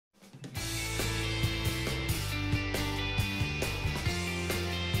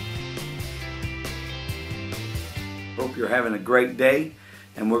Hope you're having a great day,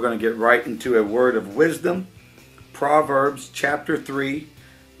 and we're going to get right into a word of wisdom. Proverbs chapter 3,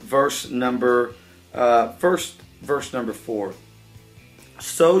 verse number 4.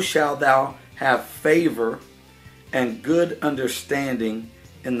 So shalt thou have favor and good understanding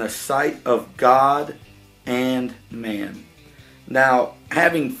in the sight of God and man. Now,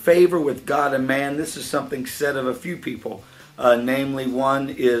 having favor with God and man, this is something said of a few people. Namely, one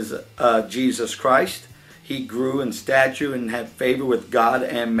is Jesus Christ. He grew in stature and had favor with God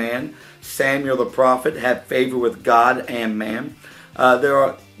and man. Samuel the prophet had favor with God and man. There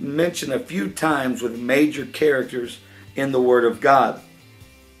are mentioned a few times with major characters in the Word of God.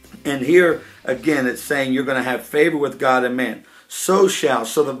 And here, again, it's saying you're going to have favor with God and man. So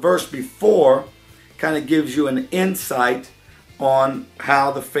the verse before kind of gives you an insight on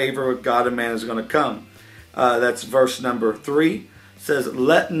how the favor with God and man is going to come. That's verse number 3. It says,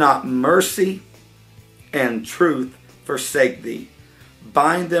 let not mercy and truth forsake thee.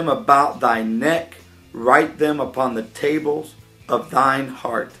 Bind them about thy neck, write them upon the tables of thine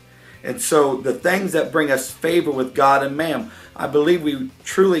heart. And so the things that bring us favor with God and man, I believe we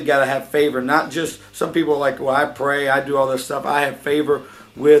truly got to have favor. Not just, some people are like, well, I pray, I do all this stuff. I have favor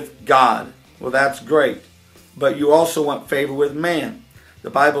with God. Well, that's great. But you also want favor with man. The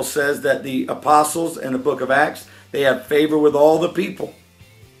Bible says that the apostles in the book of Acts, they have favor with all the people.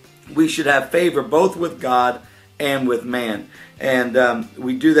 We should have favor both with God and with man. And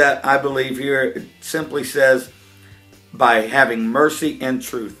we do that, I believe here, it simply says by having mercy and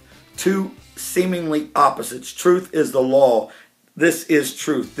truth. Two seemingly opposites. Truth is the law. This is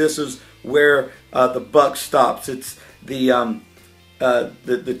truth. This is where the buck stops. It's the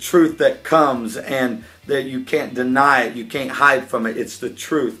truth that comes, and that you can't deny it. You can't hide from it. It's the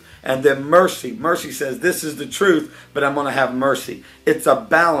truth. And then mercy. Mercy says, this is the truth, but I'm going to have mercy. It's a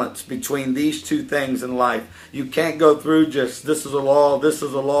balance between these two things in life. You can't go through just, this is a law, this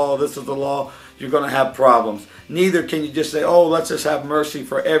is a law, this is a law. You're going to have problems. Neither can you just say, oh, let's just have mercy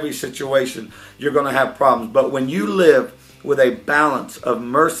for every situation. You're going to have problems. But when you live with a balance of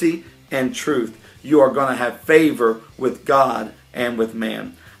mercy and truth, you are going to have favor with God and with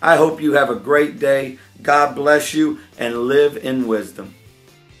man. I hope you have a great day. God bless you, and live in wisdom.